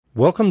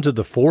Welcome to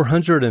the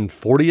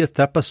 440th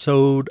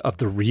episode of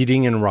the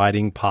Reading and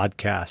Writing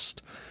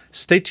Podcast.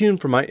 Stay tuned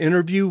for my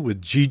interview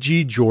with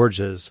Gigi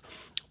Georges,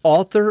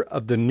 author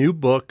of the new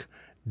book,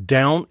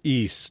 Down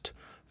East,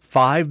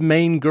 5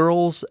 Maine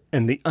Girls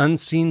and the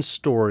Unseen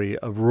Story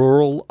of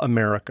Rural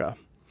America.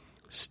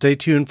 Stay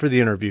tuned for the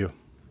interview.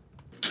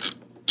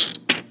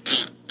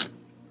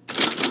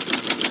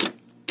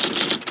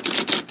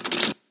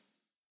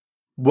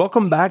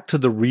 Welcome back to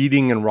the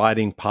Reading and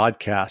Writing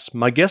Podcast.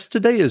 My guest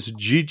today is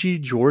Gigi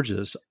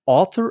Georges,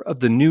 author of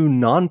the new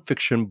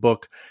nonfiction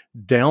book,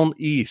 Down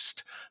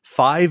East,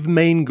 5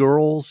 Maine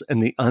Girls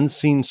and the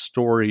Unseen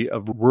Story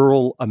of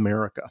Rural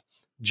America.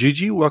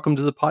 Gigi, welcome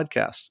to the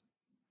podcast.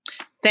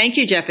 Thank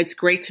you, Jeff. It's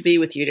great to be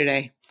with you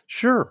today.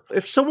 Sure.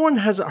 If someone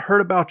hasn't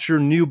heard about your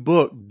new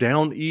book,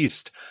 Down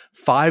East,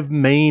 5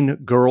 Maine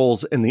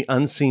Girls and the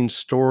Unseen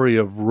Story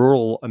of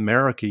Rural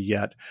America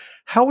yet,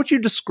 how would you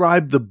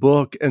describe the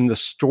book and the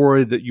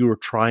story that you were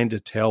trying to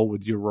tell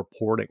with your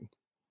reporting?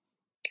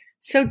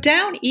 So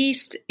Down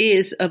East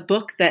is a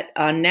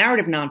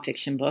narrative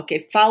nonfiction book.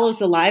 It follows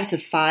the lives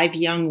of 5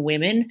 young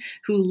women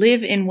who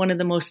live in one of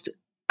the most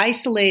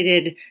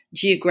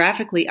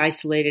geographically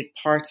isolated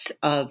parts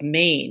of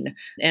Maine.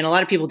 And a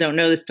lot of people don't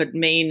know this, but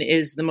Maine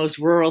is the most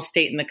rural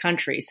state in the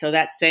country. So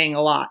that's saying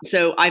a lot.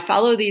 So I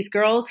follow these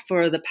girls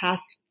for the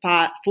past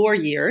 4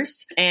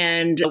 years,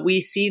 and we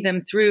see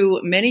them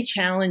through many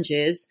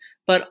challenges,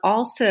 but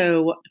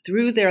also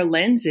through their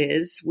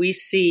lenses, we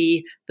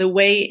see the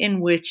way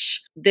in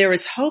which there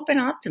is hope and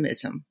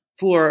optimism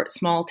for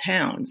small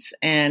towns.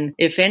 And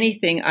if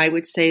anything, I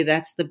would say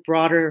that's the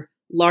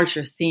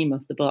larger theme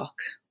of the book.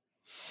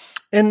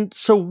 And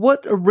so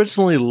what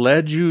originally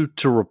led you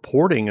to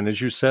reporting? And as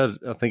you said,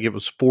 I think it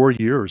was 4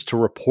 years to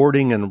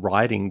reporting and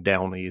writing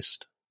Down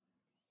East.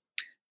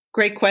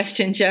 Great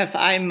question, Jeff.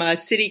 I'm a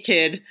city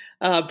kid,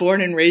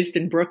 born and raised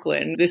in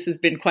Brooklyn. This has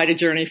been quite a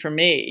journey for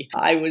me.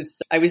 I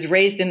was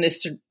raised in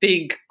this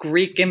big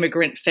Greek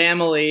immigrant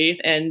family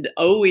and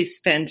always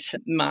spent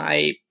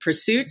my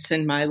pursuits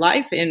and my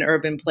life in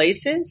urban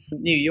places,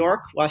 New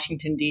York,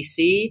 Washington,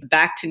 D.C.,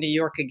 back to New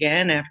York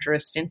again after a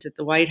stint at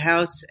the White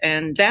House,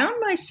 and found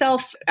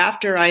myself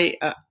after I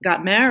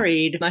got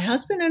married. My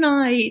husband and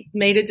I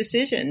made a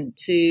decision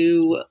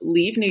to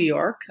leave New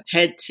York,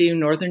 head to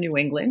northern New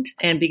England,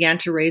 and began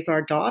to raise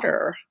our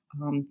daughter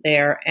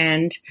there.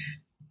 And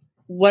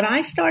what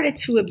I started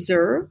to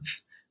observe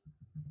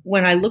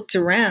when I looked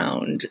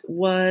around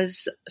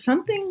was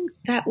something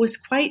that was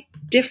quite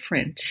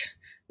different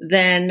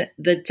than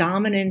the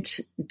dominant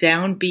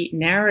downbeat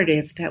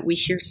narrative that we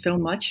hear so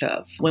much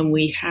of when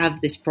we have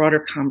this broader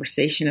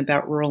conversation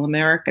about rural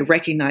America. I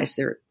recognize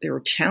there are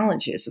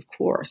challenges, of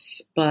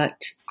course,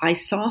 but I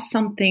saw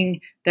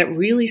something that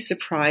really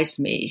surprised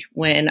me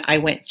when I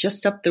went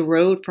just up the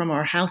road from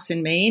our house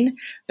in Maine,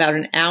 about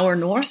an hour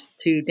north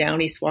to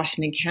Down East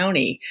Washington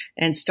County,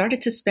 and started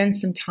to spend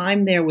some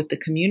time there with the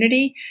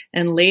community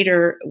and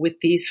later with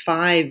these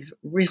 5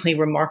 really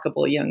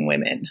remarkable young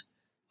women.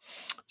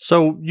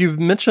 So you've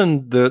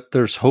mentioned that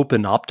there's hope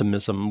and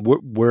optimism.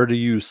 Where do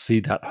you see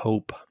that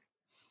hope?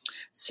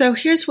 So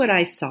here's what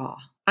I saw.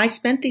 I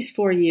spent these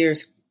 4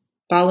 years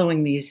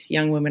following these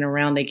young women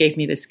around. They gave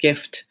me this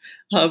gift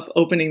of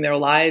opening their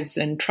lives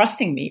and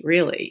trusting me,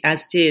 really,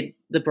 as did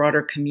the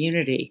broader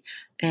community.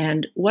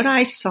 And what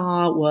I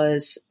saw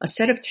was a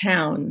set of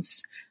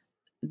towns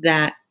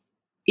that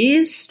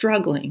is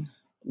struggling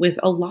with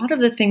a lot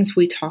of the things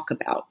we talk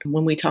about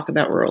when we talk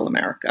about rural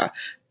America.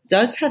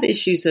 Does have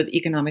issues of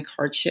economic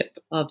hardship,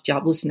 of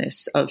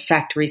joblessness, of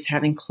factories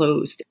having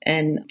closed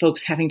and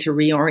folks having to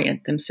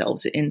reorient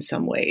themselves in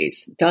some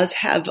ways. Does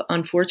have,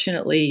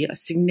 unfortunately, a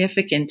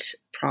significant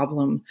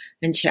problem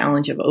and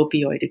challenge of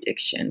opioid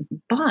addiction.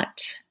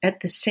 But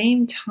at the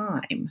same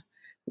time,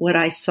 what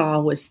I saw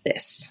was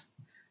this: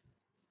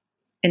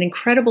 an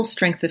incredible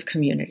strength of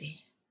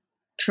community,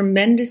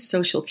 tremendous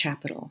social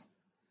capital,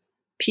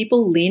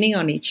 people leaning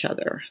on each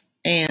other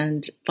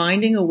and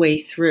finding a way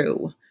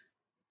through.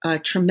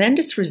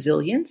 Tremendous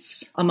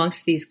resilience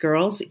amongst these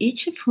girls,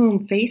 each of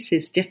whom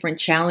faces different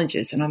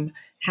challenges. And I'm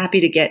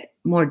happy to get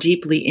more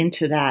deeply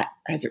into that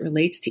as it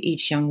relates to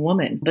each young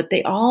woman. But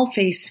they all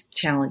face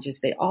challenges.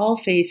 They all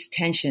face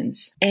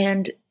tensions.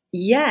 And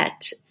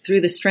yet,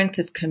 through the strength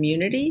of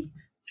community,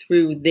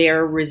 through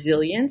their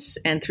resilience,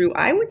 and through,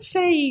 I would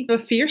say, the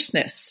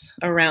fierceness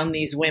around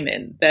these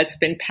women that's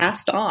been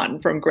passed on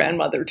from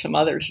grandmother to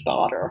mother to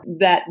daughter,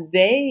 that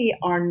they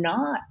are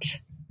not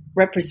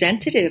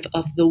representative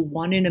of the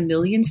 1 in a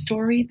million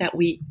story that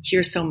we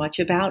hear so much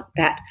about,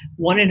 that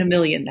 1 in a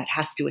million that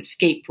has to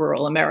escape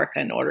rural America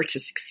in order to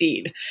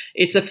succeed.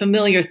 It's a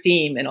familiar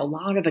theme in a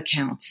lot of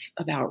accounts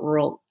about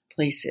rural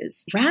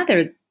places.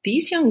 Rather,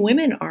 these young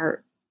women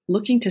are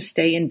looking to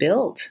stay and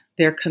build.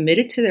 They're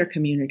committed to their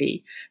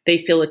community. They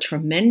feel a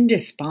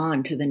tremendous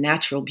bond to the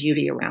natural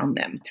beauty around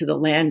them, to the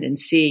land and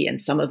sea, and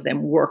some of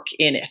them work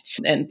in it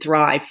and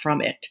thrive from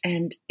it.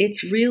 And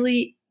it's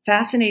really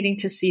fascinating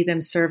to see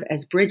them serve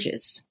as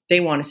bridges.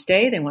 They want to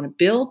stay, they want to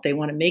build, they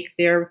want to make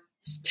their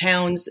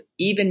towns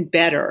even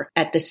better.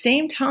 At the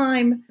same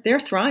time, they're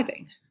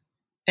thriving.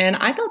 And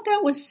I thought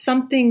that was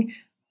something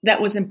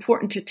that was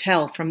important to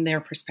tell from their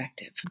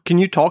perspective. Can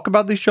you talk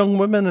about these young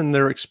women and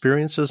their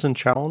experiences and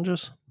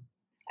challenges?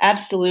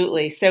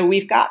 Absolutely. So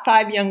we've got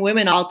 5 young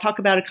women. I'll talk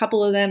about a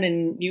couple of them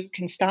and you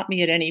can stop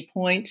me at any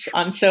point.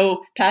 I'm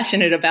so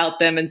passionate about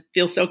them and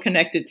feel so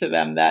connected to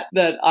them that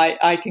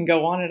I can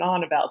go on and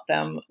on about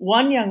them.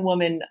 One young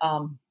woman,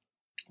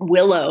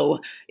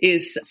 Willow,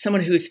 is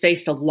someone who's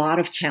faced a lot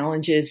of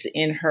challenges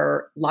in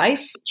her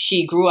life.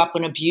 She grew up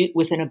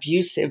with an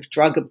abusive,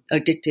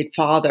 drug-addicted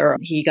father.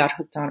 He got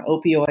hooked on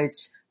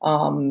opioids,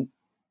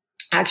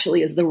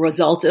 actually as the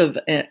result of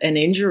an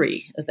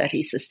injury that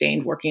he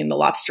sustained working in the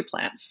lobster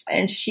plants.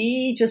 And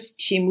she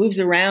moves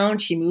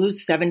around. She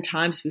moves 7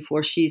 times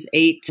before she's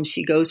 8. And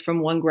she goes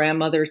from one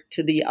grandmother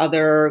to the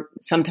other,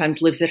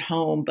 sometimes lives at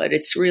home, but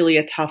it's really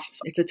a tough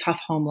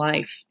home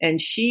life.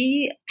 And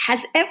she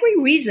has every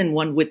reason,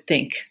 one would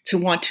think, to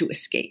want to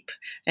escape,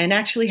 and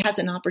actually has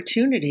an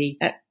opportunity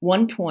at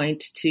one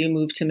point to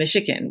move to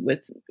Michigan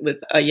with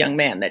a young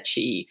man that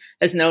she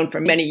has known for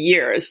many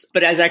years,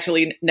 but has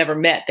actually never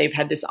met. They've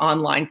had this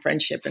online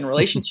friendship and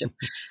relationship.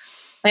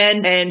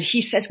 And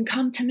he says,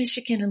 come to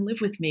Michigan and live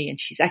with me. And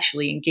she's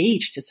actually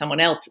engaged to someone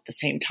else at the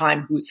same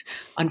time, who's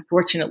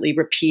unfortunately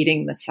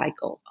repeating the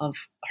cycle of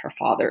her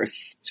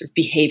father's sort of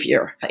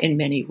behavior in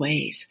many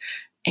ways.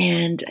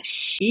 And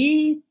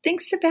she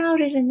thinks about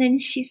it. And then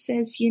she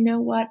says, you know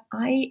what?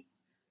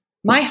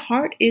 My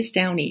heart is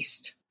down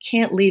east.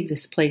 Can't leave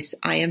this place.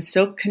 I am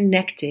so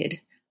connected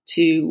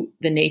to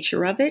the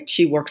nature of it.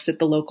 She works at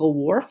the local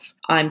wharf.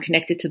 I'm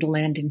connected to the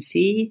land and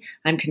sea.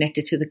 I'm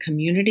connected to the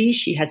community.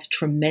 She has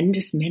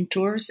tremendous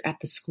mentors at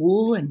the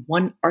school, and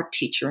one art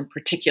teacher in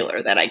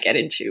particular that I get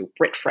into,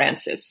 Britt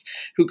Francis,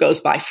 who goes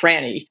by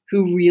Franny,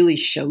 who really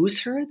shows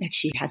her that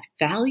she has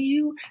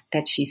value,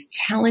 that she's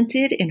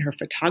talented in her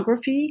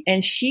photography.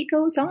 And she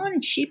goes on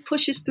and she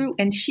pushes through,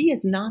 and she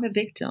is not a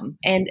victim.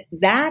 And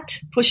that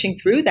pushing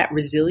through, that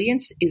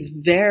resilience, is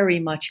very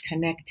much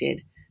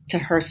connected to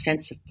her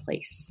sense of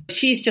place.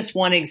 She's just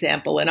one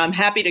example, and I'm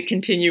happy to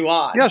continue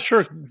on. Yeah,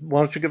 sure.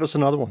 Why don't you give us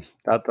another one?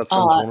 That sounds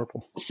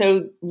wonderful.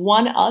 So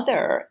one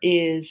other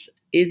is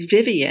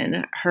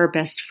Vivian, her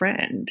best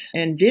friend.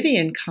 And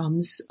Vivian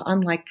comes,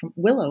 unlike from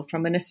Willow,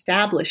 from an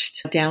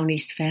established Down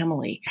East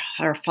family.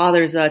 Her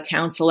father's a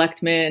town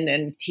selectman,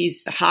 and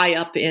he's high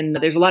up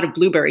there's a lot of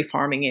blueberry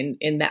farming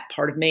in that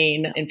part of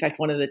Maine. In fact,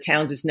 one of the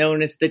towns is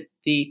known as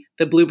the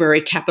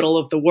blueberry capital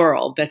of the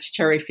world. That's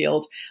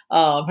Cherryfield.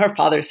 Her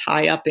father's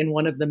high up in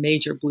one of the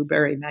major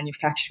blueberry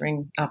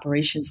manufacturing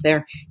operations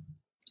there.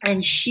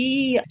 And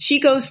she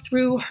goes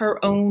through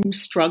her own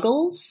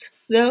struggles,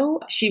 though.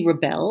 She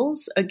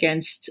rebels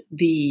against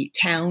the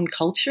town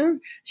culture.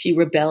 She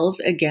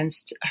rebels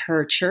against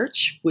her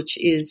church, which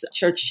is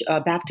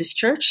Baptist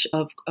Church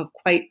of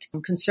quite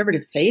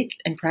conservative faith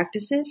and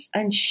practices.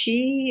 And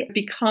she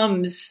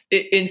becomes,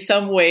 in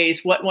some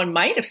ways, what one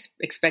might have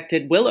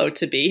expected Willow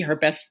to be, her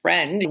best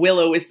friend.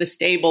 Willow is the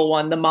stable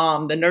one, the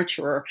mom, the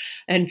nurturer.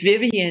 And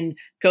Vivian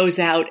goes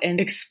out and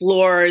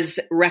explores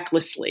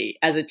recklessly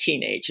as a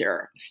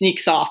teenager,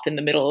 sneaks off in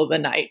the middle of the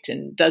night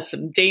and does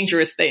some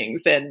dangerous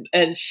things. And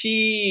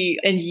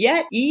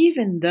yet,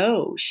 even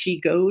though she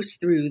goes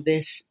through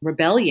this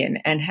rebellion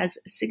and has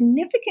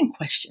significant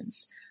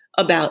questions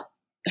about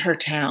her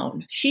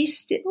town, she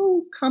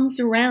still comes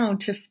around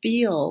to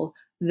feel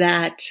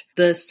that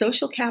the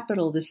social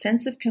capital, the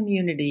sense of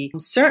community,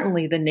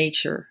 certainly the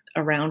nature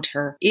around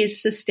her, is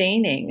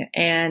sustaining.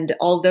 And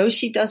although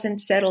she doesn't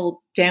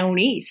settle down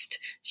east,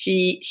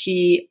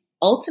 she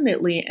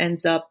ultimately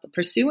ends up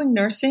pursuing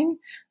nursing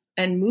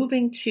and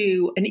moving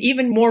to an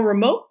even more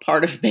remote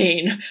part of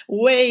Maine,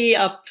 way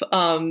up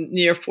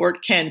near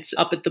Fort Kent,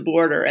 up at the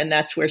border. And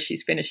that's where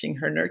she's finishing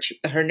her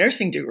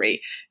nursing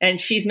degree. And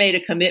she's made a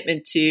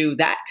commitment to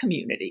that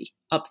community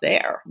up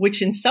there,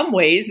 which in some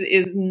ways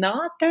is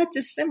not that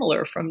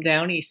dissimilar from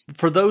down east.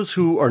 For those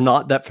who are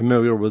not that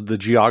familiar with the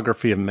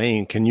geography of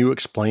Maine, can you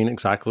explain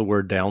exactly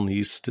where down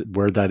east,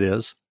 where that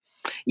is?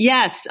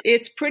 Yes,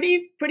 it's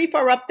pretty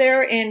far up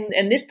there,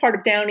 and this part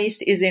of Down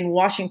East is in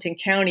Washington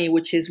County,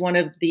 which is one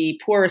of the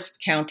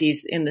poorest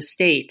counties in the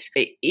state.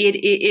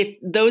 If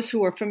those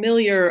who are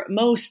familiar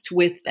most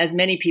with, as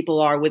many people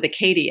are, with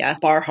Acadia,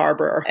 Bar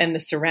Harbor, and the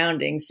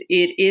surroundings,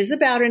 it is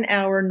about an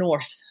hour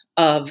north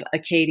of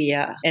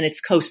Acadia, and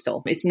it's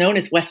coastal. It's known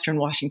as Western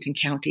Washington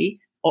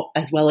County,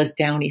 as well as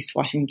Down East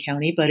Washington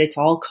County, but it's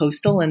all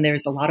coastal, and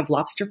there's a lot of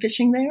lobster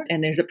fishing there,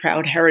 and there's a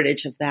proud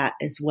heritage of that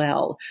as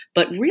well.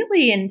 But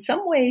really, in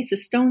some ways, a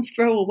stone's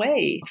throw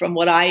away from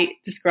what I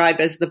describe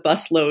as the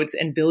busloads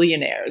and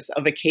billionaires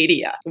of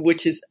Acadia,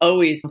 which is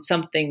always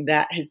something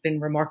that has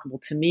been remarkable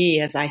to me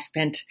as I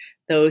spent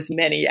those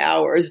many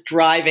hours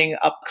driving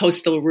up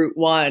Coastal Route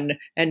 1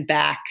 and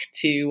back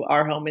to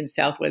our home in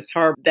Southwest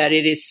Harbor, that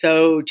it is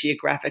so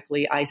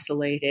geographically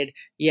isolated,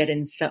 yet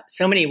in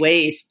so many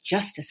ways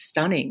just as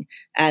stunning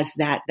as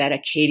that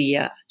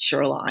Acadia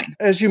shoreline.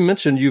 As you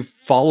mentioned, you've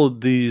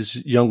followed these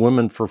young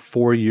women for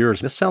 4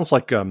 years. This sounds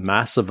like a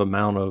massive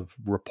amount of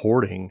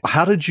reporting.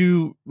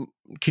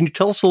 Can you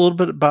tell us a little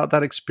bit about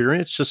that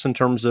experience, just in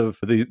terms of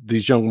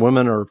these young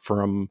women are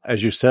from,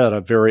 as you said,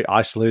 a very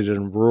isolated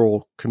and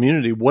rural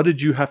community? What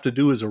did you have to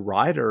do as a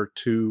writer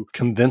to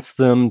convince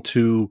them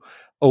to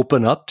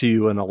open up to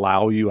you and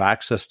allow you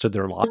access to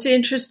their lives? It's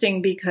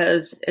interesting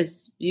because,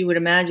 as you would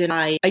imagine,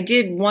 I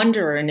did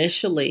wonder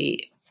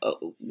initially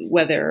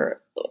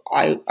whether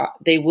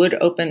they would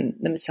open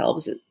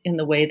themselves in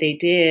the way they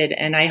did.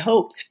 And I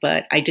hoped,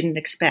 but I didn't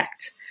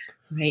expect.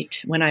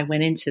 Right. When I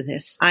went into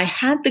this, I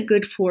had the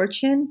good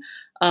fortune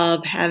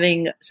of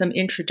having some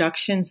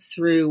introductions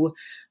through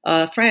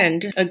a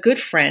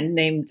good friend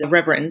named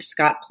Reverend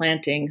Scott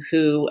Planting,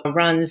 who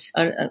runs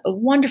a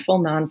wonderful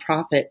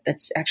nonprofit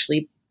that's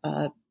actually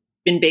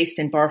been based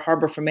in Bar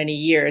Harbor for many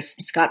years.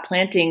 Scott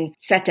Planting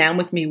sat down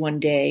with me one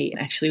day,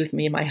 actually with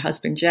me and my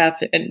husband,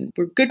 Jeff, and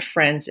we're good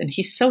friends. And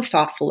he's so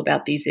thoughtful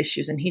about these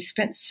issues. And he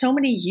spent so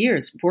many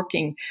years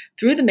working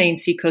through the Maine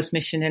Seacoast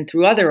Mission and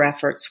through other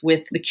efforts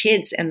with the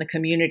kids and the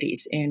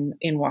communities in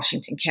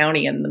Washington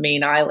County and the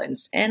Maine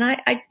Islands. And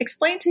I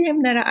explained to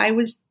him that I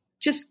was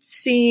just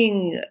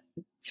seeing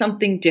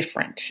something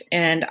different.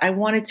 And I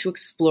wanted to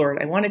explore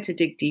it. I wanted to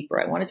dig deeper.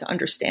 I wanted to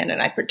understand it.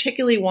 I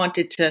particularly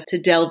wanted to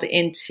delve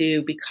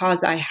into,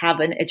 because I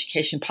have an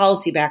education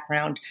policy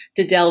background,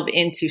 to delve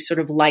into sort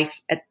of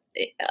life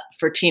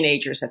for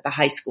teenagers at the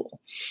high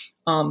school.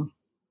 And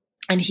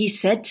he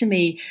said to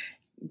me,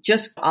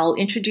 I'll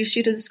introduce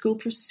you to the school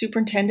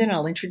superintendent.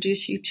 I'll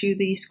introduce you to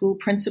the school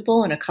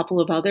principal and a couple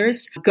of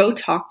others. Go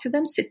talk to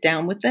them, sit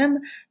down with them.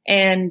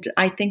 And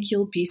I think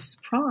you'll be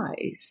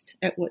surprised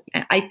at what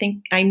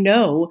I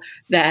know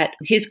that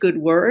his good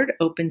word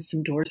opens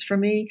some doors for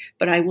me.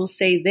 But I will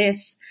say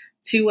this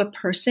to a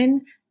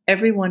person,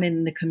 everyone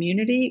in the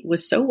community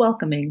was so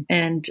welcoming.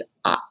 And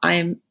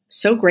I'm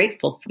so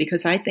grateful,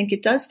 because I think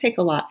it does take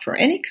a lot for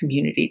any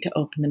community to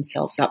open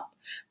themselves up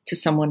to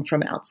someone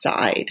from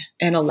outside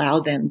and allow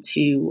them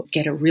to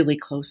get a really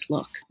close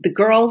look. The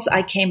girls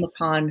I came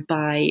upon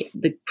by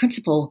the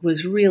principal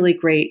was really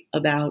great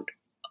about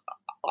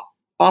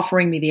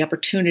offering me the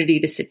opportunity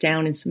to sit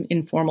down in some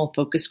informal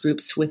focus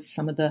groups with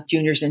some of the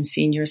juniors and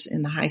seniors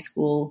in the high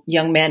school,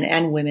 young men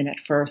and women at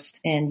first.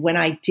 And when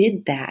I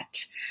did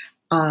that,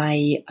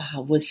 I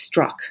was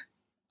struck.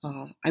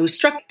 I was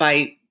struck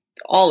by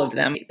all of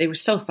them. They were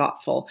so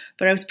thoughtful,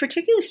 but I was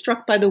particularly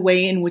struck by the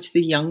way in which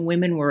the young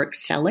women were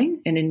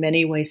excelling and in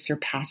many ways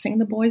surpassing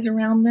the boys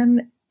around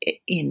them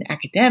in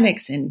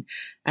academics, in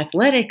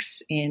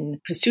athletics,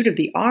 in pursuit of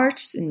the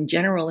arts, in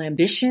general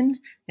ambition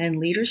and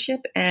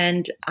leadership.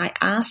 And I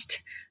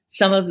asked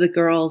some of the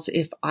girls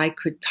if I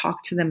could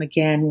talk to them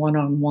again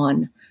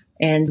one-on-one,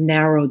 and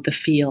narrowed the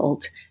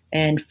field.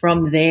 And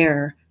from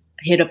there,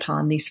 hit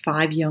upon these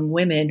 5 young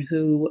women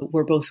who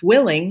were both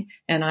willing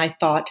and, I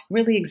thought,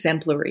 really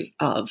exemplary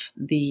of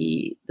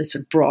the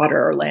sort of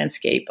broader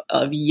landscape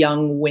of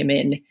young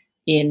women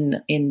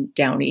in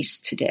Down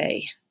East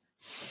today.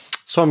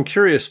 So I'm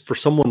curious, for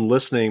someone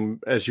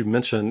listening, as you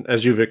mentioned,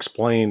 as you've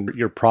explained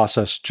your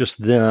process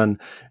just then,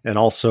 and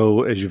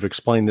also as you've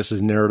explained, this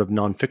is narrative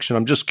nonfiction.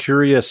 I'm just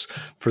curious,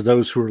 for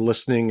those who are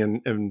listening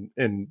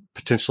and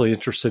potentially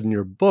interested in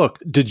your book,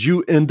 did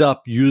you end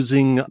up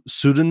using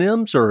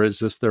pseudonyms, or is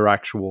this their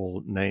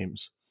actual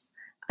names?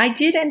 I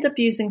did end up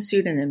using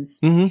pseudonyms.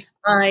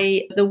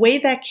 Mm-hmm. The way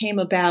that came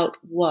about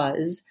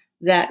was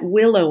that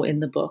Willow in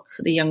the book,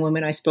 the young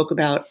woman I spoke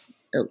about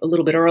a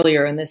little bit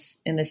earlier in this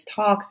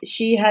talk,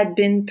 she had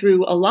been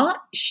through a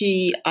lot.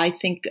 She, I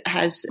think,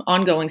 has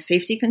ongoing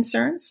safety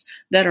concerns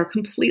that are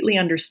completely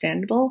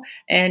understandable.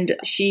 And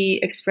she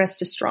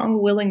expressed a strong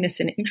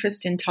willingness and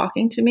interest in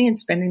talking to me and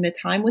spending the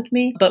time with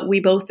me. But we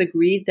both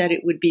agreed that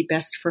it would be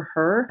best for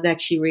her that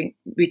she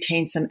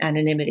retain some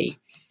anonymity.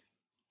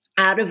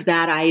 Out of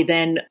that, I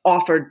then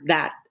offered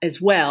that as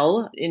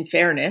well, in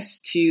fairness,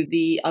 to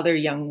the other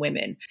young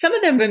women. Some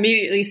of them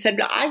immediately said,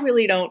 I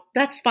really don't,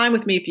 that's fine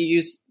with me if you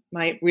use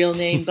my real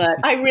name, but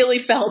I really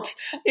felt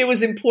it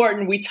was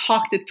important. We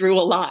talked it through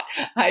a lot.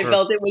 I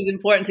felt it was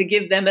important to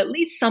give them at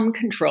least some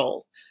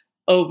control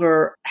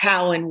over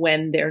how and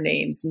when their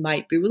names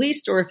might be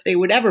released, or if they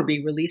would ever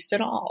be released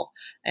at all.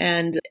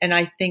 And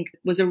I think it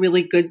was a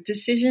really good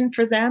decision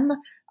for them.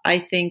 I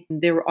think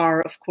there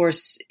are, of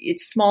course,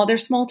 they're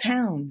small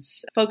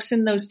towns. Folks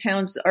in those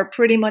towns are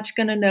pretty much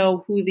going to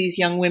know who these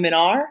young women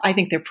are. I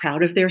think they're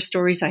proud of their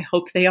stories. I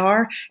hope they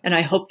are. And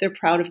I hope they're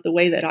proud of the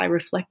way that I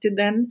reflected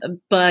them.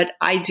 But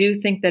I do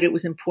think that it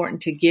was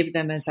important to give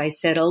them, as I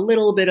said, a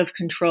little bit of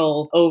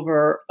control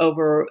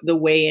over the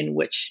way in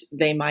which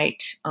they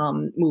might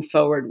move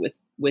forward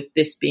with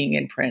this being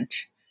in print.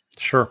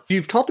 Sure.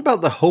 You've talked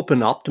about the hope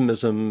and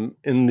optimism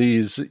in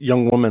these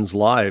young women's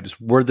lives.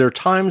 Were there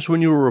times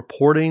when you were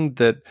reporting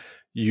that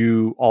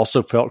you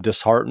also felt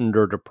disheartened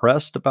or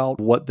depressed about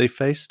what they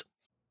faced?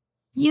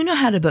 You know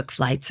how to book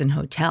flights and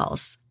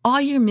hotels.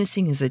 All you're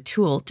missing is a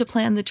tool to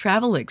plan the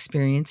travel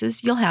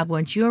experiences you'll have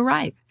once you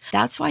arrive.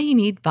 That's why you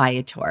need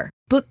Viator.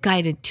 Book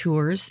guided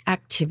tours,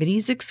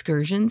 activities,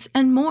 excursions,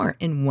 and more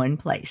in one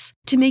place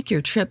to make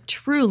your trip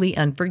truly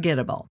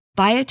unforgettable.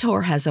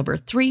 Viator has over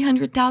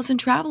 300,000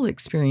 travel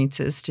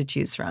experiences to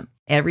choose from.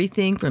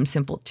 Everything from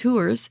simple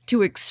tours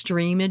to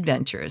extreme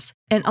adventures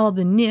and all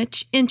the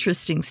niche,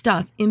 interesting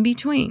stuff in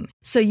between.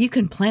 So you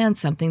can plan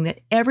something that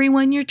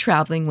everyone you're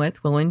traveling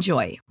with will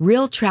enjoy.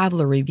 Real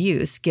traveler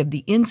reviews give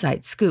the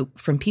inside scoop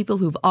from people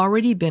who've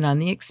already been on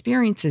the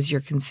experiences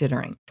you're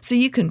considering. So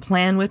you can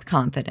plan with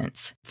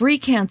confidence. Free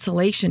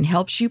cancellation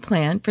helps you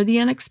plan for the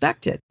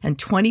unexpected. And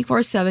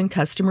 24/7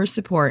 customer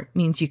support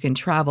means you can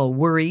travel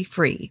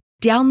worry-free.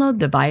 Download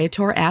the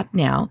Viator app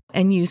now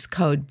and use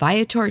code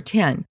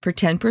Viator10 for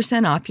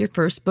 10% off your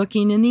first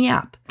booking in the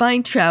app.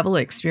 Find travel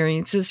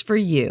experiences for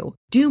you.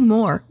 Do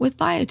more with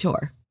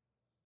Viator.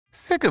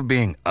 Sick of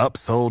being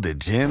upsold at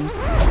gyms?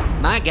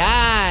 My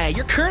guy,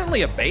 you're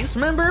currently a base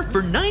member.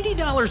 For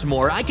 $90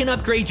 more, I can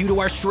upgrade you to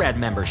our Shred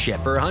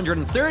membership. For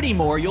 $130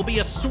 more, you'll be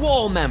a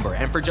Swole member.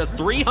 And for just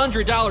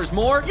 $300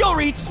 more, you'll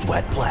reach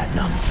Sweat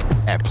Platinum.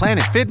 At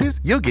Planet Fitness,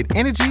 you'll get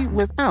energy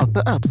without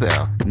the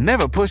upsell.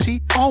 Never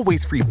pushy,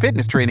 always free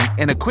fitness training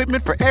and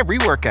equipment for every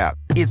workout.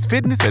 It's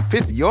fitness that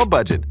fits your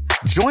budget.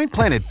 Join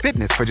Planet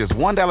Fitness for just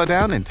 $1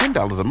 down and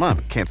 $10 a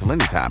month. Cancel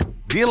anytime.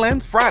 Deal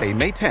ends Friday,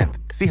 May 10th.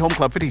 See Home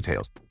Club for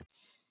details.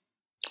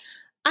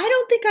 I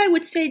don't think I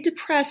would say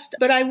depressed,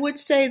 but I would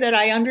say that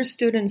I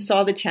understood and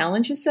saw the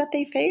challenges that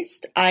they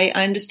faced. I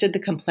understood the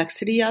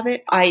complexity of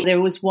it. There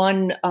was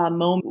one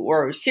moment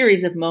or a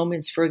series of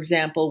moments, for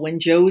example, when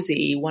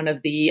Josie, one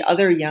of the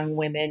other young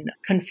women,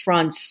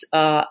 confronts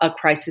a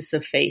crisis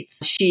of faith.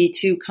 She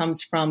too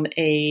comes from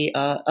a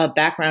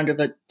background of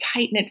a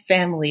tight-knit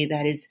family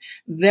that is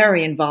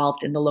very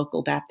involved in the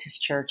local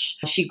Baptist church.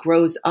 She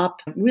grows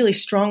up really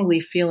strongly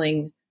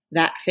feeling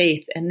that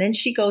faith. And then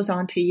she goes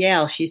on to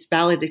Yale. She's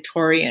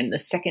valedictorian, the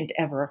second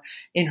ever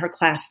in her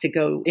class to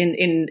go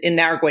in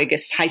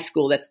Narraguagus High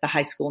School. That's the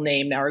high school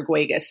name,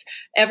 Narraguagus,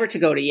 ever to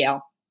go to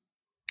Yale.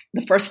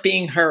 The first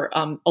being her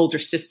older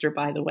sister,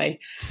 by the way.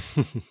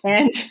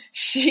 And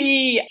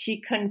she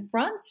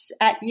confronts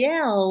at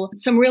Yale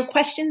some real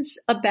questions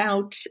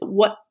about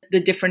what the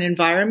different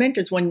environment,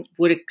 as one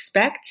would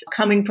expect,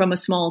 coming from a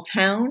small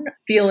town,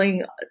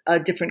 feeling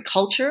a different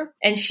culture.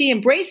 And she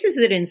embraces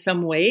it in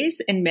some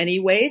ways, in many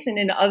ways, and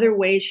in other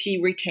ways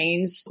she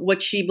retains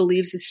what she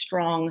believes is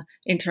strong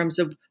in terms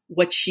of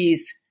what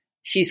she's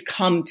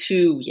come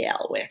to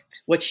Yale with,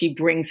 what she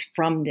brings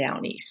from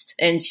down east.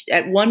 And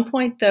at one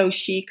point, though,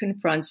 she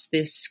confronts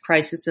this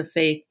crisis of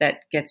faith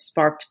that gets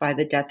sparked by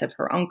the death of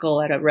her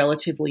uncle at a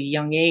relatively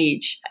young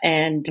age,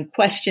 and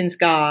questions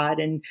God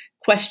and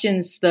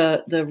questions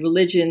the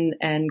religion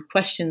and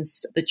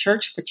questions the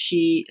church that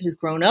she has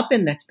grown up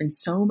in that's been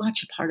so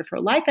much a part of her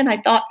life. And I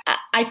thought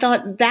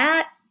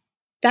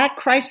that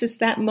crisis,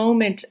 that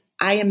moment,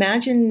 I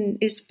imagine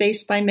is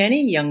faced by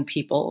many young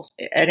people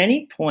at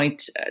any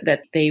point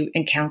that they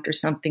encounter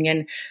something.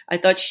 And I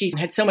thought she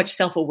had so much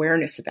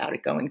self-awareness about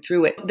it going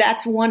through it.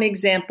 That's one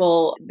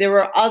example.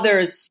 There are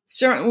others,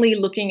 certainly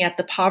looking at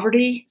the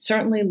poverty,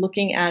 certainly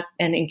looking at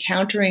and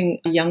encountering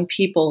young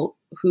people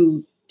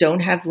who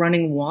don't have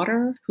running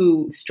water,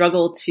 who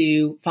struggle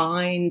to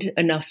find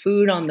enough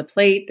food on the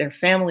plate. Their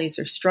families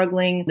are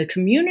struggling. The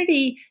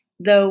community,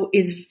 though,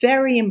 is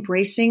very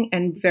embracing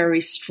and very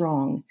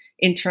strong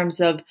in terms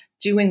of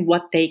doing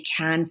what they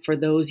can for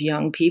those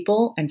young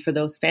people and for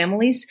those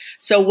families.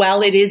 So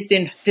while it is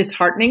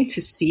disheartening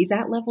to see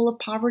that level of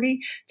poverty,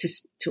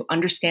 to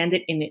understand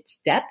it in its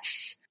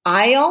depths,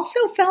 I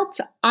also felt,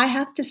 I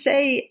have to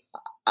say,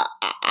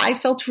 I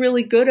felt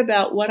really good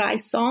about what I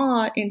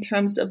saw in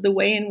terms of the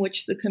way in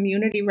which the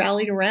community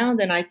rallied around.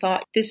 And I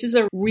thought this is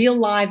a real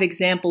live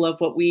example of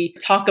what we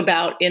talk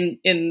about in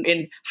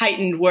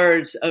heightened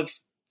words of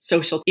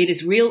social. It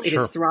is real. It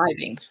is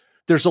thriving.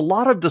 There's a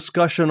lot of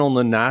discussion on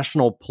the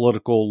national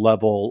political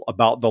level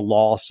about the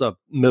loss of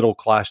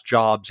middle-class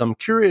jobs. I'm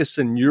curious,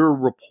 in your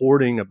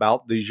reporting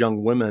about these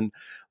young women,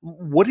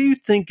 what do you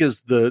think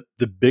is the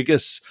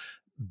biggest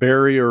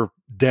barrier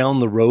down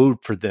the road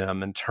for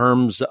them in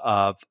terms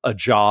of a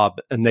job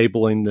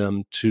enabling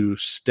them to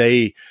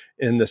stay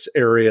in this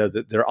area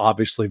that they're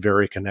obviously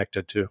very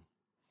connected to?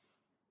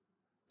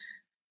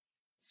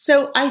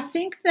 So I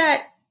think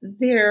that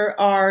there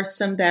are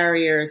some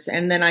barriers,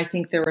 and then I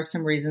think there are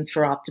some reasons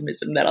for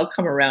optimism that I'll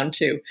come around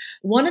to.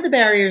 One of the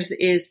barriers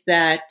is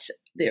that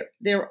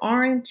there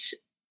aren't,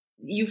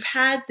 you've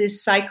had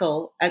this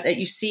cycle that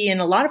you see in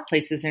a lot of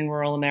places in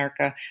rural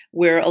America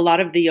where a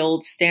lot of the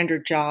old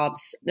standard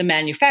jobs, the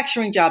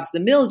manufacturing jobs, the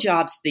mill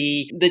jobs,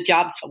 the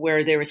jobs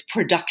where there is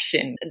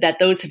production, that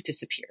those have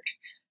disappeared.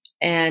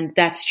 And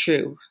that's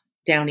true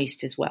down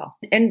east as well.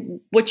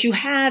 And what you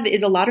have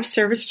is a lot of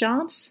service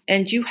jobs,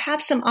 and you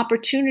have some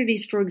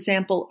opportunities, for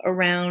example,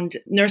 around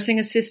nursing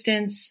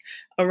assistants,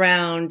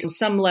 around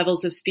some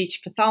levels of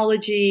speech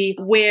pathology,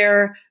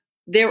 where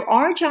There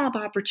are job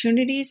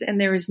opportunities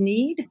and there is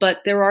need,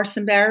 but there are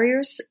some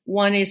barriers.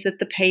 One is that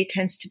the pay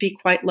tends to be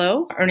quite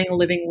low. Earning a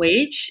living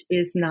wage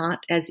is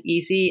not as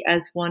easy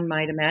as one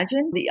might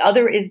imagine. The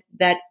other is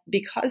that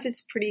because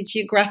it's pretty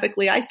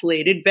geographically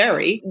isolated,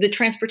 the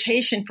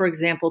transportation, for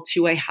example,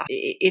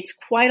 it's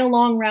quite a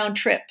long round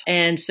trip.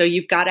 And so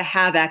you've got to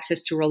have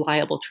access to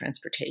reliable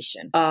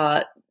transportation.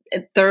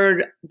 A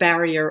third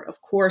barrier,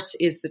 of course,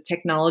 is the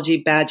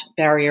technology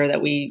barrier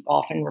that we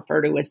often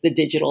refer to as the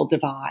digital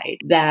divide.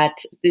 That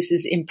this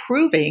is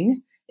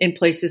improving in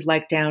places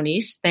like Down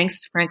East,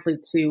 thanks, frankly,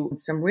 to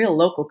some real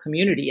local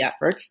community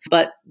efforts.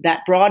 But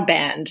that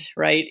broadband,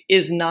 right,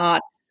 it's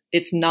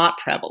not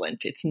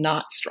prevalent. It's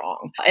not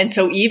strong. And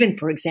so even,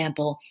 for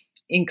example,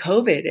 in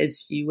COVID,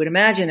 as you would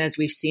imagine, as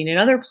we've seen in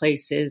other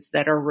places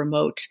that are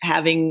remote,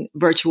 having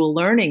virtual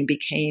learning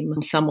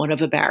became somewhat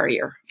of a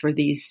barrier for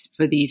these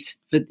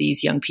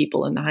young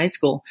people in the high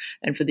school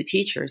and for the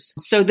teachers.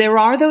 So there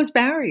are those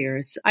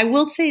barriers. I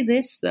will say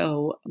this,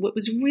 though, what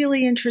was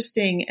really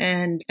interesting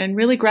and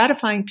really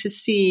gratifying to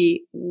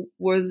see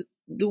were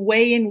the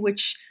way in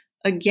which,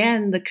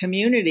 again, the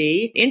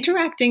community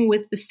interacting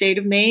with the state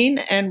of Maine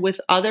and with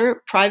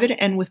other private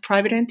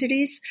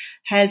entities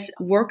has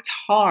worked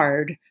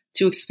hard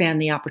to expand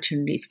the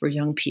opportunities for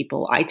young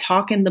people. I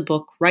talk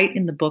right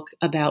in the book,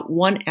 about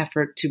one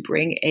effort to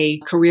bring a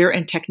career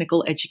and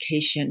technical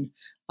education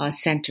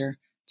center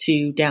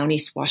to Down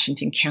East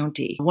Washington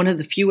County, one of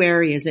the few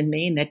areas in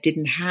Maine that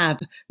didn't have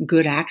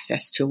good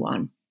access to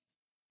one.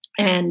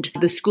 And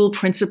the school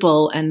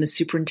principal and the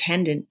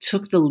superintendent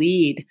took the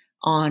lead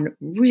on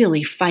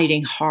really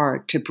fighting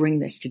hard to bring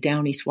this to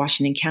Down East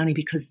Washington County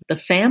because the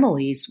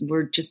families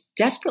were just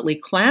desperately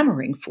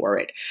clamoring for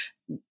it.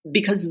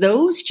 Because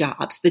those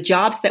jobs, the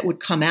jobs that would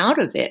come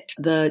out of it,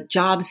 the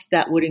jobs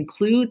that would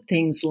include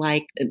things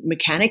like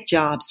mechanic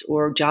jobs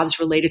or jobs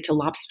related to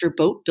lobster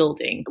boat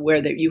building,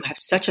 where you have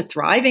such a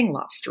thriving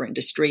lobster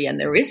industry and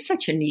there is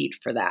such a need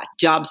for that.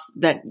 Jobs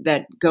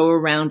that go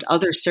around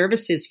other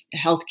services,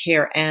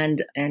 healthcare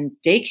and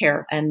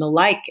daycare and the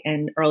like,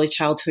 and early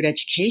childhood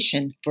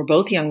education for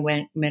both young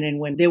men and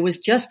women. There was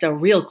just a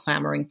real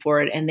clamoring for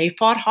it, and they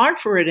fought hard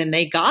for it and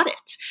they got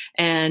it.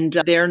 And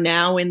they're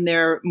now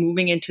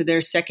moving into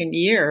their second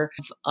year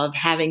of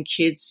having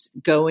kids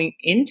going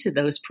into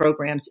those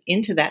programs,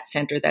 into that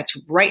center that's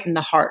right in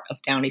the heart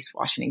of Down East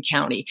Washington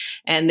County.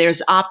 And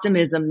there's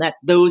optimism that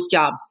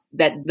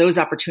those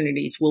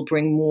opportunities will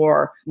bring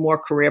more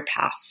career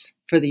paths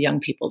for the young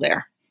people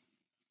there.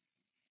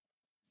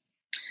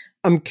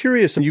 I'm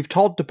curious, and you've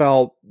talked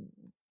about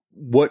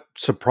what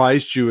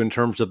surprised you in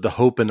terms of the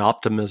hope and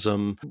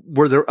optimism.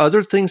 Were there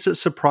other things that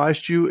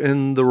surprised you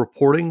in the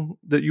reporting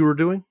that you were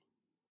doing?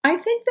 I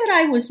think that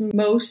I was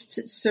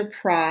most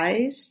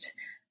surprised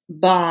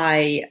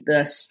by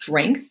the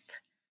strength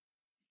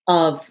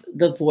of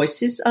the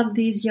voices of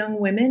these young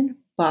women,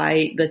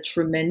 by the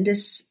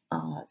tremendous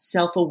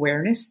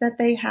self-awareness that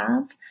they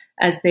have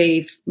as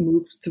they've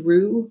moved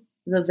through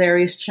the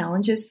various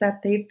challenges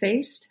that they've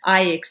faced.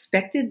 I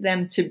expected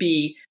them to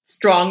be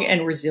strong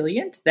and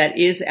resilient. That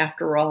is,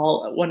 after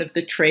all, one of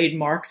the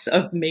trademarks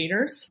of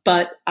Mainers.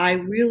 But I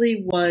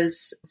really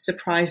was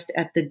surprised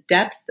at the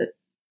depth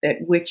at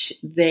which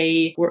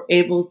they were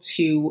able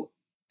to,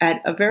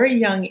 at a very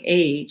young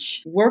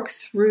age, work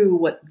through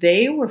what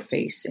they were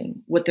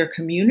facing, what their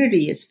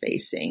community is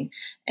facing,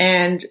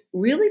 and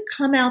really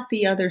come out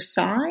the other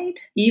side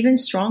even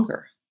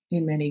stronger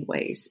in many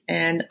ways.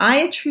 And I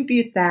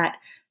attribute that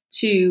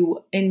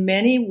to, in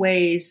many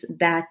ways,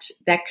 that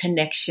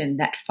connection,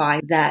 that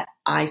fight that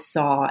I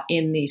saw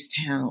in these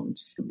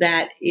towns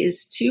that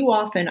is too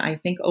often, I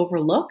think,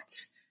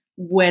 overlooked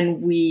when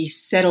we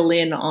settle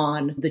in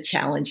on the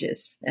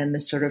challenges and the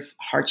sort of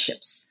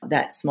hardships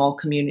that small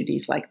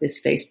communities like this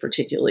face,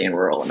 particularly in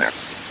rural America.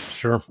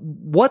 Sure.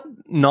 What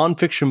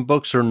nonfiction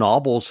books or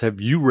novels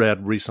have you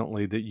read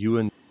recently that you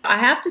enjoy? I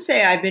have to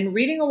say I've been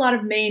reading a lot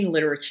of Maine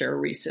literature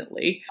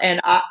recently, and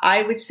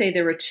I would say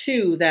there are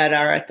two that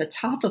are at the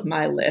top of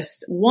my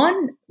list.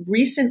 One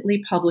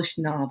recently published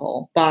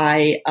novel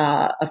by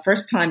a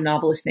first-time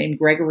novelist named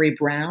Gregory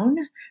Brown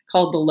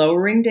called The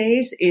Lowering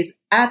Days is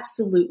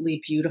absolutely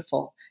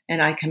beautiful,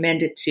 and I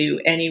commend it to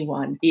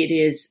anyone. It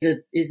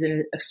is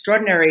an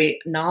extraordinary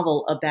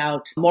novel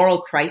about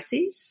moral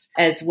crises,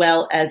 as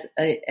well as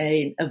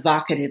an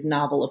evocative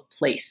novel of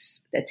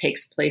place that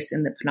takes place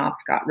in the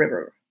Penobscot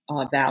River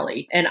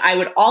Valley. And I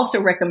would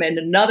also recommend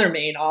another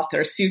Maine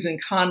author, Susan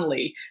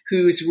Conley,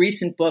 whose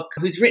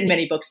written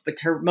many books, but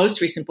her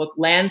most recent book,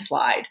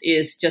 Landslide,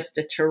 is just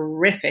a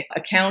terrific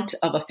account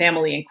of a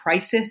family in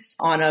crisis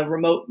on a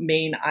remote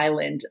Maine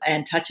island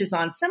and touches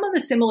on some of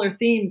the similar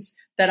themes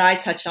that I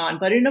touch on,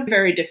 but in a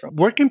very different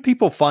way. Where can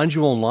people find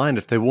you online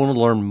if they want to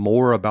learn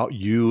more about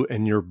you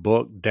and your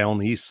book,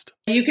 Down East?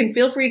 You can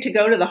feel free to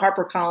go to the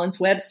HarperCollins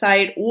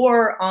website,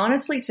 or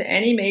honestly to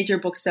any major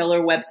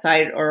bookseller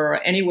website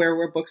or anywhere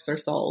where books are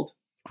sold.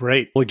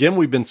 Great. Well, again,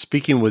 we've been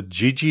speaking with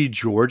Gigi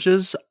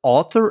Georges,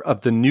 author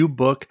of the new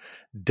book,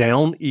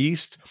 Down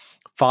East,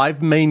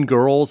 Five Main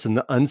Girls and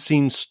the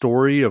Unseen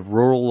Story of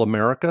Rural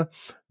America.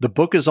 The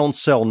book is on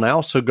sale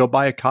now, so go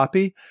buy a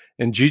copy.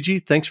 And Gigi,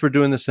 thanks for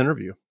doing this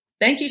interview.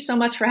 Thank you so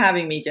much for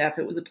having me, Jeff.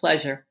 It was a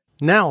pleasure.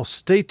 Now,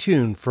 stay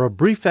tuned for a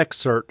brief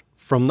excerpt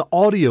from the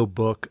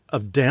audiobook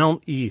of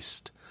Down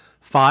East,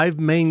 Five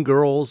Main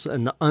Girls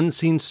and the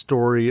Unseen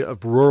Story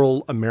of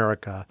Rural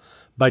America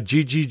by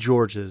Gigi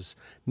Georges,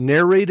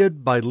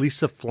 narrated by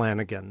Lisa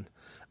Flanagan.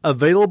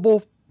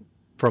 Available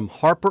from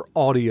Harper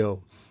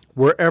Audio,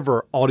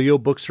 wherever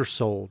audiobooks are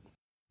sold.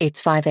 It's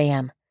 5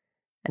 a.m.,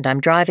 and I'm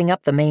driving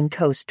up the Maine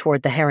coast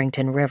toward the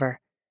Harrington River.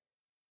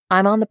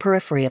 I'm on the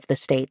periphery of the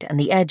state and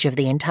the edge of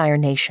the entire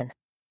nation,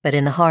 but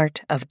in the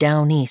heart of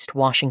Down East,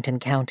 Washington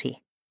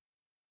County.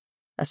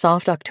 A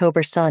soft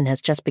October sun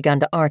has just begun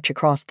to arch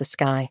across the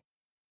sky.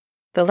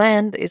 The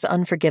land is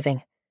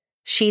unforgiving,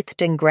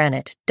 sheathed in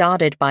granite,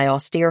 dotted by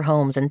austere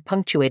homes and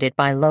punctuated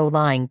by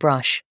low-lying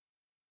brush.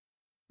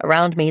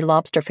 Around me,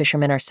 lobster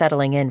fishermen are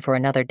settling in for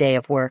another day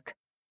of work.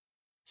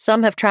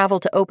 Some have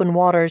traveled to open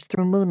waters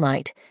through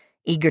moonlight,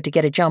 eager to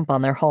get a jump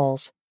on their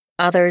hauls.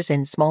 Others,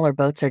 in smaller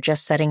boats, are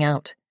just setting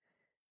out.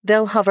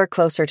 They'll hover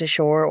closer to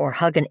shore or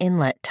hug an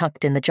inlet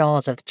tucked in the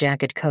jaws of the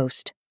jagged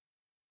coast.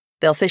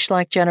 They'll fish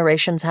like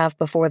generations have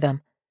before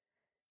them.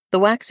 The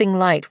waxing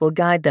light will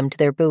guide them to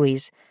their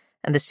buoys,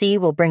 and the sea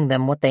will bring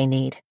them what they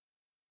need.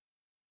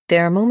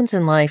 There are moments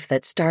in life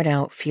that start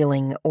out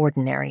feeling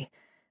ordinary,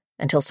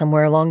 until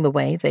somewhere along the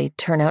way they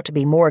turn out to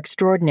be more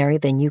extraordinary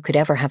than you could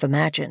ever have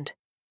imagined.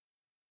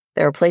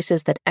 There are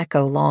places that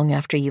echo long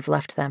after you've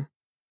left them.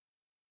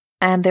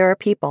 And there are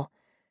people,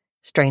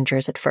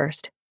 strangers at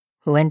first,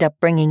 who end up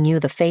bringing you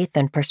the faith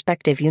and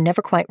perspective you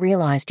never quite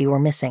realized you were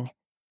missing.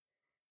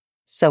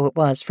 So it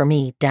was for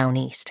me down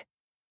east.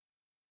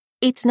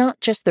 It's not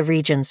just the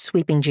region's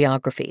sweeping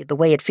geography, the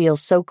way it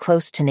feels so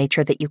close to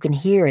nature that you can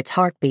hear its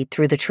heartbeat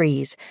through the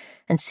trees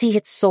and see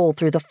its soul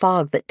through the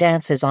fog that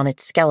dances on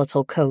its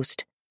skeletal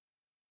coast.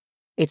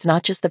 It's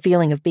not just the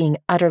feeling of being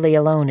utterly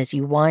alone as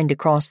you wind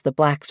across the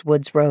Black's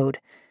Woods Road,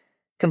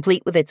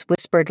 complete with its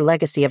whispered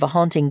legacy of a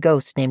haunting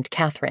ghost named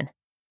Catherine.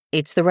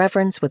 It's the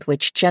reverence with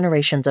which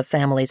generations of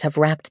families have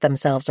wrapped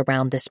themselves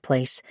around this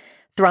place,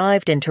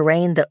 thrived in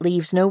terrain that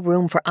leaves no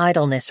room for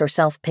idleness or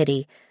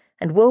self-pity,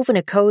 and woven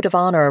a code of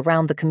honor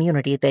around the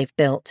community they've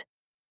built.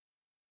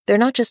 They're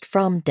not just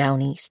from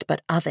down east,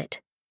 but of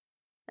it.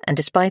 And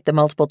despite the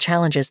multiple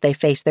challenges they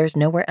face, there's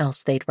nowhere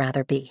else they'd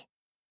rather be.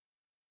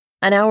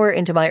 An hour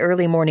into my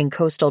early morning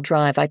coastal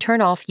drive, I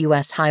turn off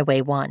U.S.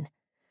 Highway 1.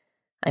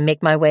 I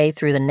make my way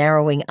through the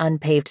narrowing,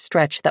 unpaved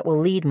stretch that will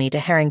lead me to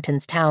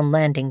Harrington's town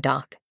landing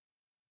dock.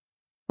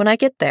 When I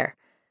get there,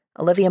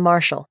 Olivia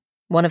Marshall,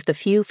 one of the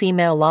few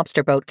female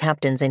lobster boat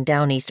captains in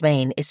Down East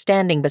Maine, is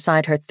standing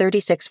beside her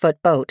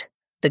 36-foot boat,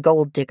 the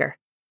Gold Digger.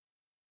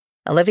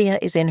 Olivia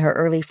is in her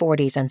early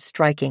 40s and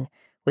striking,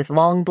 with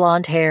long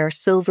blonde hair,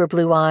 silver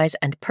blue eyes,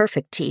 and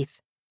perfect teeth.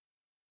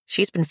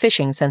 She's been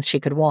fishing since she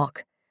could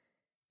walk.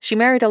 She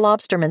married a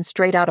lobsterman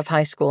straight out of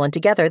high school, and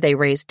together they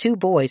raised 2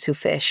 boys who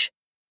fish.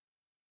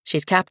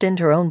 She's captained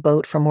her own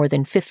boat for more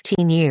than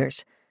 15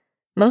 years,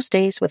 most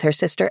days with her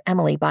sister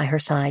Emily by her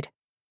side.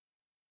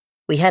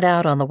 We head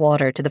out on the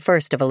water to the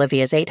first of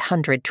Olivia's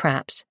 800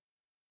 traps.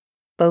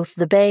 Both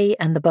the bay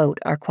and the boat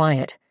are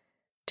quiet,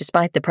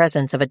 despite the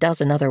presence of a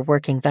dozen other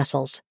working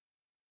vessels.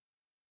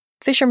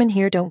 Fishermen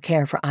here don't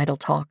care for idle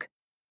talk.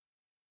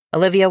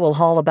 Olivia will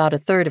haul about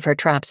 1/3 of her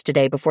traps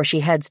today before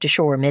she heads to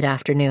shore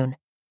mid-afternoon.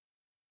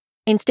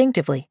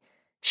 Instinctively,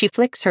 she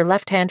flicks her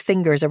left-hand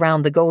fingers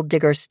around the Gold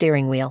Digger's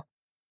steering wheel.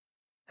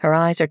 Her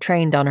eyes are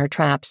trained on her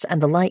traps,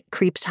 and the light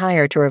creeps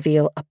higher to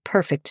reveal a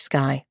perfect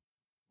sky.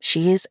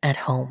 She is at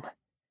home.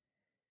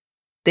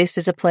 This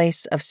is a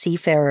place of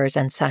seafarers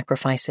and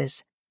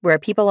sacrifices, where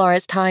people are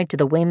as tied to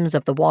the whims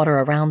of the water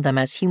around them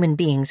as human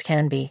beings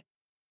can be.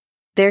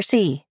 Their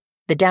sea,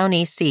 the Down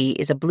East Sea,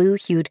 is a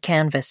blue-hued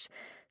canvas,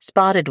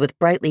 spotted with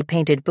brightly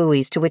painted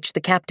buoys to which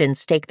the captains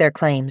stake their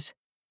claims.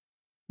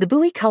 The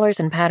buoy colors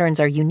and patterns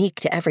are unique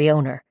to every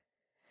owner.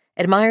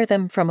 Admire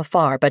them from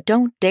afar, but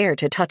don't dare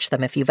to touch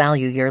them if you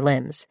value your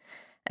limbs,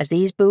 as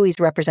these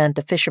buoys represent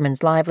the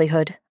fisherman's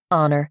livelihood,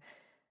 honor,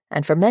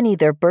 and for many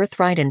their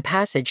birthright and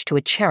passage to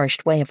a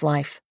cherished way of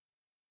life.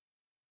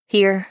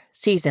 Here,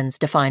 seasons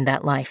define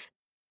that life.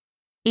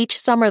 Each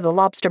summer the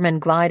lobstermen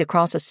glide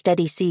across a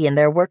steady sea and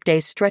their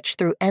workdays stretch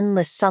through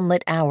endless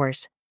sunlit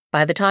hours.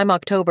 By the time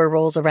October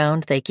rolls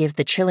around, they give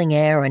the chilling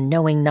air a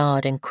knowing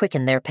nod and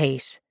quicken their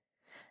pace.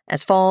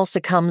 As fall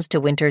succumbs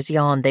to winter's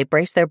yawn, they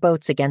brace their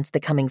boats against the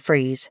coming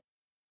freeze.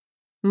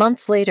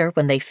 Months later,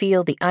 when they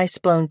feel the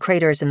ice-blown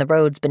craters in the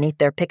roads beneath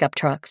their pickup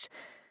trucks,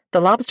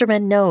 the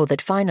lobstermen know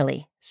that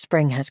finally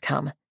spring has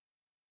come.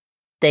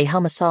 They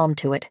hum a psalm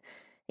to it,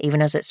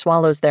 even as it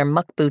swallows their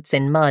muck boots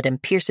in mud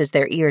and pierces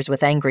their ears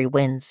with angry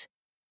winds.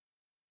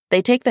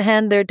 They take the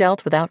hand they're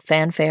dealt without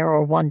fanfare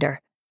or wonder.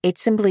 It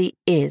simply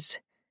is,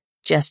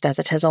 just as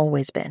it has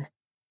always been.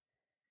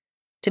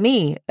 To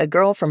me, a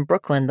girl from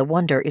Brooklyn, the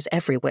wonder is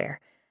everywhere,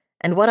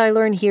 and what I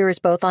learn here is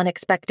both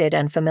unexpected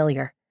and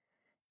familiar.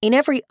 In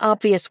every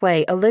obvious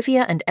way,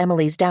 Olivia and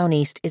Emily's Down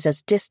East is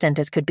as distant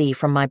as could be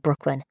from my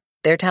Brooklyn.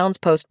 Their towns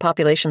post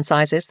population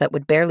sizes that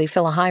would barely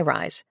fill a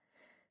high-rise.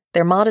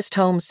 Their modest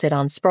homes sit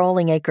on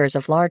sprawling acres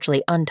of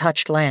largely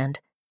untouched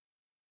land.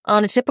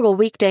 On a typical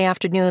weekday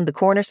afternoon, the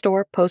corner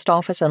store, post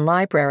office, and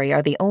library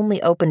are the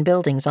only open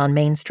buildings on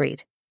Main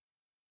Street.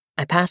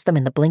 I pass them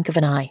in the blink of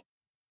an eye.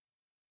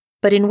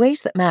 But in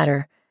ways that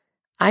matter,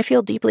 I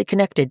feel deeply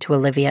connected to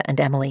Olivia and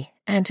Emily,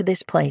 and to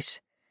this place,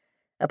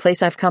 a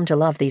place I've come to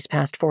love these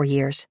past 4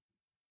 years.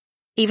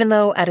 Even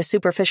though, at a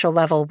superficial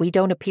level, we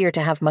don't appear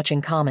to have much in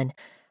common,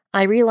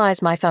 I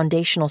realize my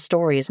foundational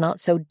story is not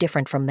so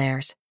different from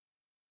theirs.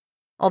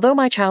 Although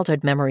my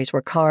childhood memories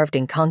were carved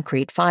in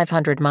concrete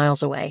 500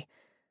 miles away,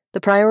 the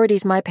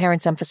priorities my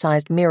parents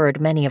emphasized mirrored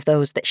many of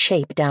those that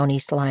shape Down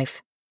East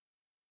life.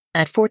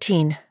 At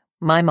 14,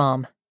 my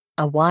mom,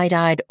 a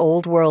wide-eyed,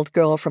 old-world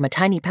girl from a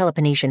tiny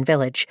Peloponnesian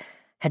village,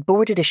 had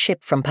boarded a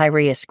ship from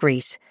Piraeus,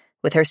 Greece,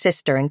 with her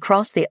sister and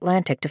crossed the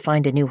Atlantic to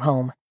find a new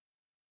home.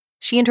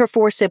 She and her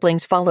 4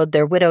 siblings followed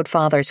their widowed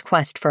father's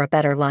quest for a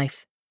better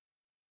life.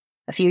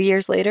 A few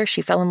years later,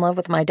 she fell in love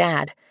with my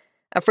dad,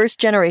 a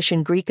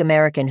first-generation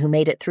Greek-American who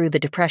made it through the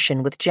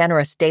Depression with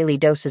generous daily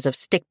doses of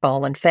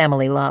stickball and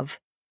family love.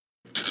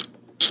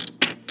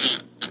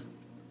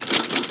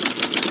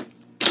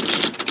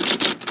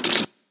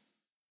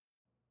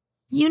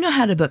 You know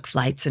how to book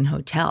flights and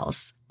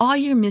hotels. All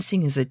you're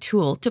missing is a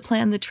tool to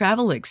plan the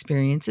travel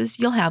experiences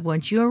you'll have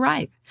once you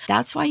arrive.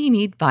 That's why you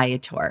need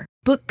Viator.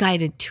 Book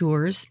guided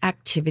tours,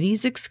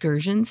 activities,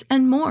 excursions,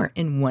 and more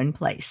in one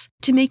place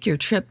to make your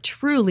trip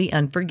truly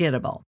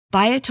unforgettable.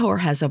 Viator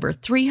has over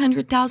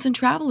 300,000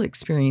 travel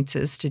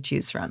experiences to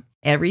choose from.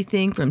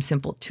 Everything from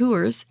simple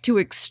tours to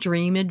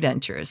extreme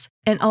adventures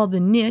and all the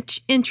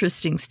niche,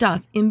 interesting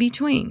stuff in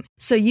between.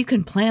 So you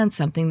can plan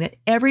something that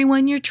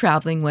everyone you're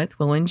traveling with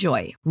will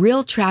enjoy.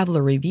 Real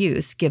traveler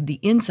reviews give the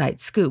inside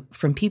scoop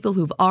from people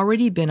who've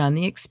already been on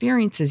the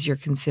experiences you're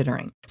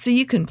considering. So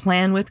you can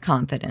plan with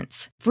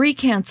confidence. Free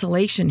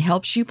cancellation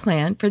helps you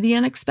plan for the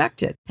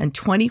unexpected. And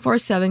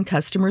 24/7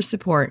 customer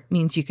support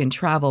means you can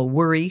travel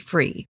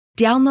worry-free.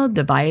 Download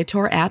the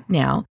Viator app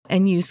now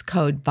and use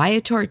code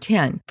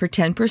Viator10 for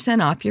 10%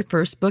 off your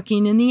first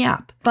booking in the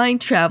app. Find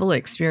travel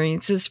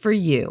experiences for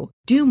you.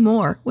 Do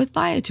more with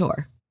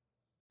Viator.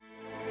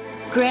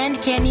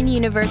 Grand Canyon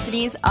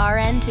University's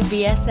RN to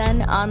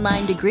BSN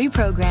online degree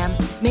program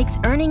makes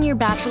earning your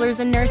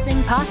bachelor's in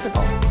nursing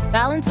possible.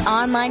 Balance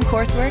online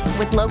coursework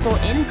with local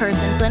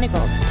in-person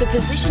clinicals to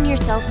position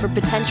yourself for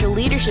potential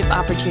leadership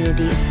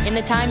opportunities in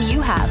the time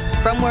you have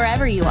from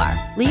wherever you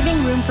are,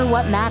 leaving room for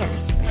what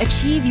matters.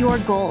 Achieve your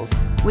goals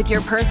with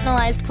your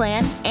personalized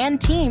plan and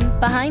team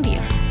behind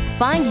you.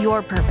 Find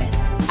your purpose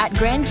at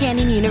Grand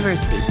Canyon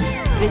University.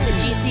 Visit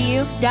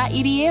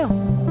gcu.edu.